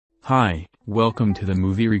Hi, welcome to the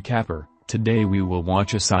Movie Recapper. Today we will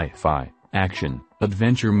watch a sci-fi, action,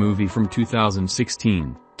 adventure movie from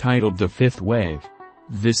 2016, titled The Fifth Wave.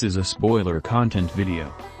 This is a spoiler content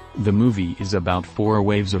video. The movie is about 4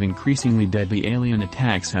 waves of increasingly deadly alien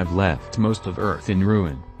attacks have left most of Earth in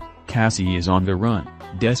ruin. Cassie is on the run,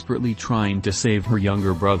 desperately trying to save her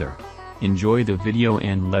younger brother. Enjoy the video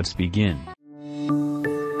and let's begin.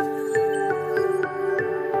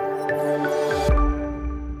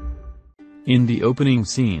 In the opening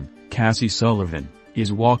scene, Cassie Sullivan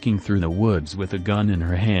is walking through the woods with a gun in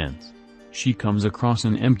her hands. She comes across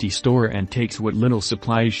an empty store and takes what little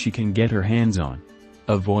supplies she can get her hands on.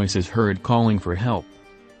 A voice is heard calling for help.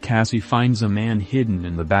 Cassie finds a man hidden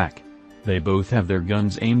in the back. They both have their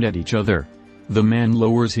guns aimed at each other. The man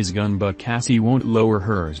lowers his gun but Cassie won't lower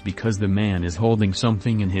hers because the man is holding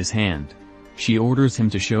something in his hand. She orders him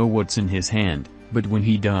to show what's in his hand, but when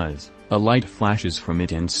he does, a light flashes from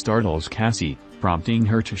it and startles Cassie, prompting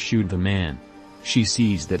her to shoot the man. She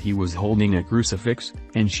sees that he was holding a crucifix,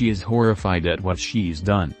 and she is horrified at what she's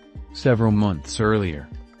done. Several months earlier,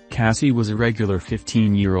 Cassie was a regular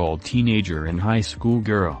 15-year-old teenager and high school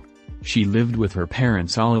girl. She lived with her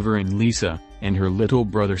parents Oliver and Lisa, and her little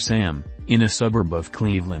brother Sam, in a suburb of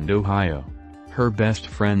Cleveland, Ohio. Her best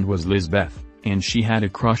friend was Lizbeth, and she had a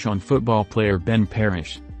crush on football player Ben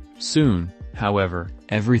Parrish. Soon, however,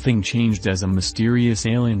 everything changed as a mysterious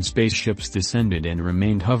alien spaceships descended and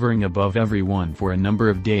remained hovering above everyone for a number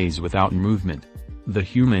of days without movement. The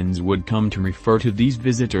humans would come to refer to these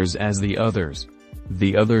visitors as the Others.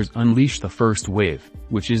 The Others unleash the first wave,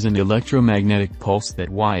 which is an electromagnetic pulse that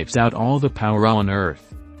wipes out all the power on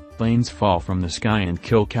Earth. Planes fall from the sky and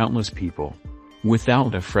kill countless people.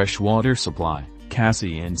 Without a fresh water supply,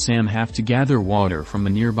 Cassie and Sam have to gather water from a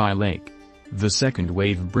nearby lake. The second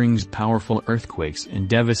wave brings powerful earthquakes and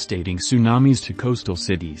devastating tsunamis to coastal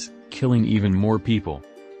cities, killing even more people.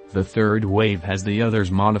 The third wave has the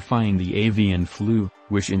Others modifying the avian flu,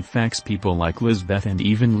 which infects people like Lizbeth and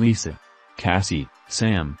even Lisa. Cassie,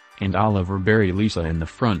 Sam, and Oliver bury Lisa in the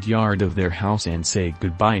front yard of their house and say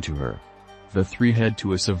goodbye to her. The 3 head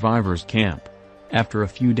to a survivors' camp. After a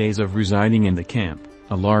few days of residing in the camp,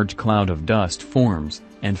 a large cloud of dust forms,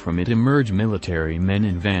 and from it emerge military men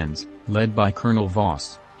in vans, led by Colonel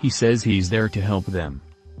Voss. He says he's there to help them.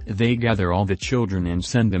 They gather all the children and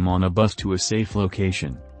send them on a bus to a safe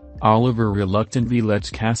location. Oliver reluctantly lets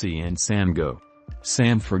Cassie and Sam go.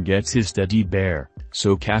 Sam forgets his teddy bear,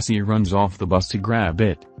 so Cassie runs off the bus to grab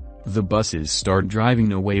it. The buses start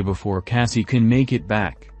driving away before Cassie can make it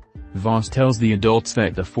back. Voss tells the adults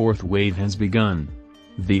that the 4th wave has begun.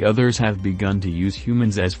 The Others have begun to use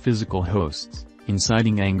humans as physical hosts,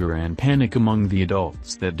 inciting anger and panic among the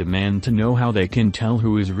adults that demand to know how they can tell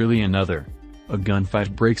who is really another. A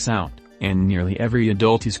gunfight breaks out, and nearly every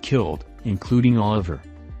adult is killed, including Oliver.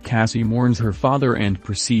 Cassie mourns her father and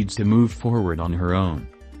proceeds to move forward on her own.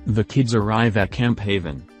 The kids arrive at Camp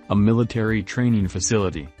Haven, a military training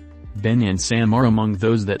facility. Ben and Sam are among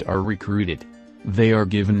those that are recruited. They are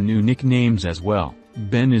given new nicknames as well.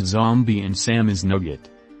 Ben is Zombie and Sam is Nugget.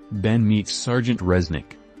 Ben meets Sergeant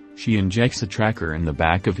Resnick. She injects a tracker in the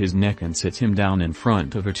back of his neck and sits him down in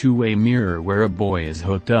front of a 2-way mirror where a boy is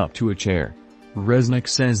hooked up to a chair. Resnick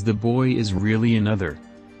says the boy is really another.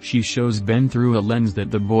 She shows Ben through a lens that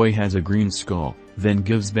the boy has a green skull, then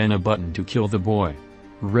gives Ben a button to kill the boy.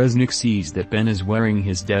 Resnick sees that Ben is wearing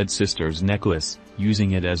his dead sister's necklace,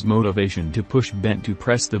 using it as motivation to push Ben to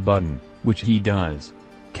press the button, which he does.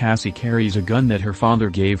 Cassie carries a gun that her father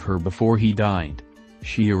gave her before he died.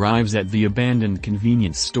 She arrives at the abandoned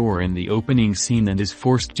convenience store in the opening scene and is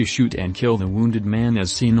forced to shoot and kill the wounded man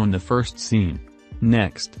as seen on the first scene.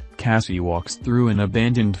 Next, Cassie walks through an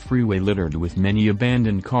abandoned freeway littered with many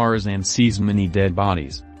abandoned cars and sees many dead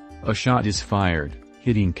bodies. A shot is fired,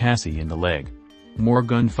 hitting Cassie in the leg. More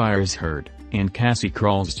gunfire is heard, and Cassie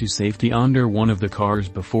crawls to safety under one of the cars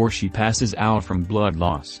before she passes out from blood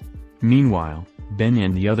loss. Meanwhile, Ben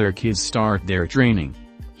and the other kids start their training.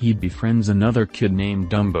 He befriends another kid named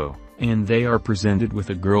Dumbo, and they are presented with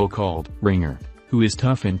a girl called Ringer, who is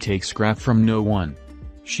tough and takes crap from no one.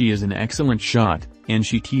 She is an excellent shot, and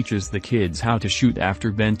she teaches the kids how to shoot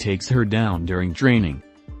after Ben takes her down during training.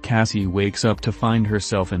 Cassie wakes up to find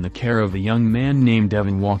herself in the care of a young man named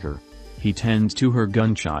Evan Walker. He tends to her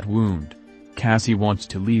gunshot wound. Cassie wants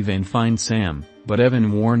to leave and find Sam, but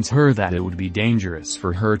Evan warns her that it would be dangerous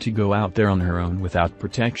for her to go out there on her own without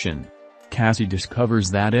protection. Cassie discovers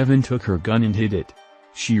that Evan took her gun and hid it.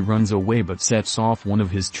 She runs away but sets off one of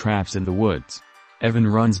his traps in the woods. Evan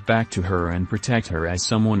runs back to her and protects her as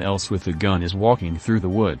someone else with a gun is walking through the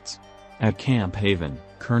woods. At Camp Haven,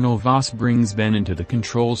 Colonel Voss brings Ben into the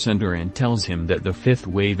control center and tells him that the fifth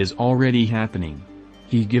wave is already happening.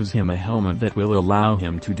 He gives him a helmet that will allow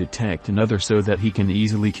him to detect another so that he can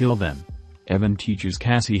easily kill them. Evan teaches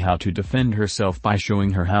Cassie how to defend herself by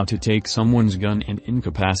showing her how to take someone's gun and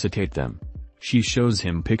incapacitate them. She shows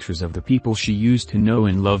him pictures of the people she used to know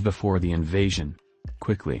and love before the invasion.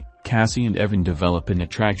 Quickly, Cassie and Evan develop an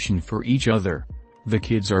attraction for each other. The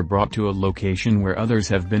kids are brought to a location where others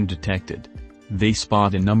have been detected. They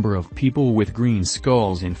spot a number of people with green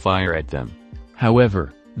skulls and fire at them.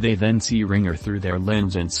 However, they then see Ringer through their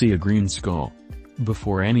lens and see a green skull.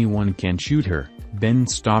 Before anyone can shoot her, Ben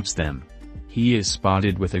stops them. He is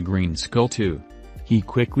spotted with a green skull too. He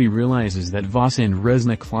quickly realizes that Voss and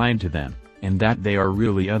Resnick lied to them, and that they are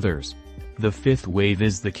really others. The fifth wave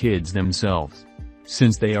is the kids themselves.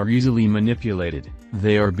 Since they are easily manipulated,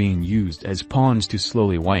 they are being used as pawns to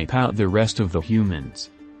slowly wipe out the rest of the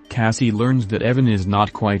humans. Cassie learns that Evan is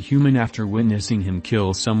not quite human after witnessing him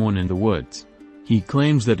kill someone in the woods. He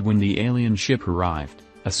claims that when the alien ship arrived,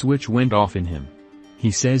 a switch went off in him.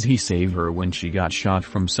 He says he saved her when she got shot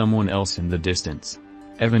from someone else in the distance.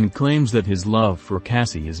 Evan claims that his love for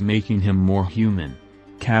Cassie is making him more human.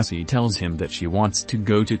 Cassie tells him that she wants to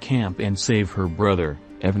go to camp and save her brother.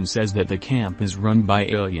 Evan says that the camp is run by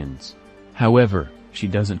aliens. However, she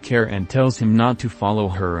doesn't care and tells him not to follow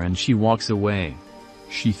her, and she walks away.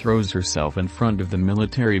 She throws herself in front of the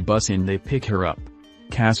military bus and they pick her up.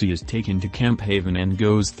 Cassie is taken to Camp Haven and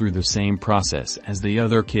goes through the same process as the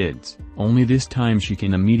other kids, only this time she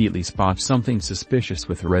can immediately spot something suspicious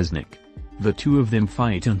with Resnick. The two of them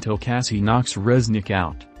fight until Cassie knocks Resnick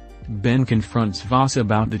out. Ben confronts Voss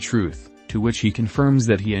about the truth, to which he confirms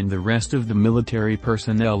that he and the rest of the military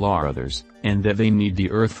personnel are others, and that they need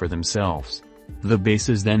the Earth for themselves. The base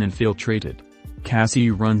is then infiltrated.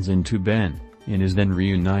 Cassie runs into Ben, and is then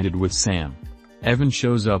reunited with Sam. Evan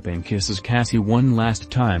shows up and kisses Cassie one last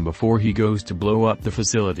time before he goes to blow up the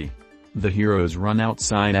facility. The heroes run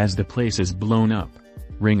outside as the place is blown up.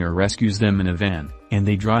 Ringer rescues them in a van, and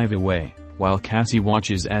they drive away, while Cassie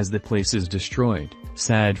watches as the place is destroyed,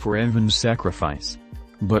 sad for Evan's sacrifice.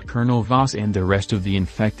 But Colonel Voss and the rest of the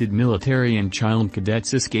infected military and child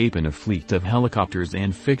cadets escape in a fleet of helicopters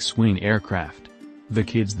and fixed-wing aircraft. The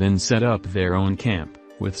kids then set up their own camp,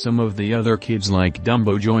 with some of the other kids like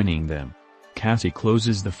Dumbo joining them. Cassie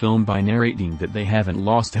closes the film by narrating that they haven't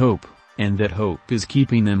lost hope, and that hope is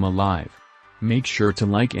keeping them alive. Make sure to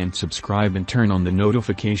like and subscribe and turn on the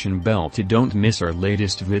notification bell to don't miss our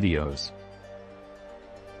latest videos.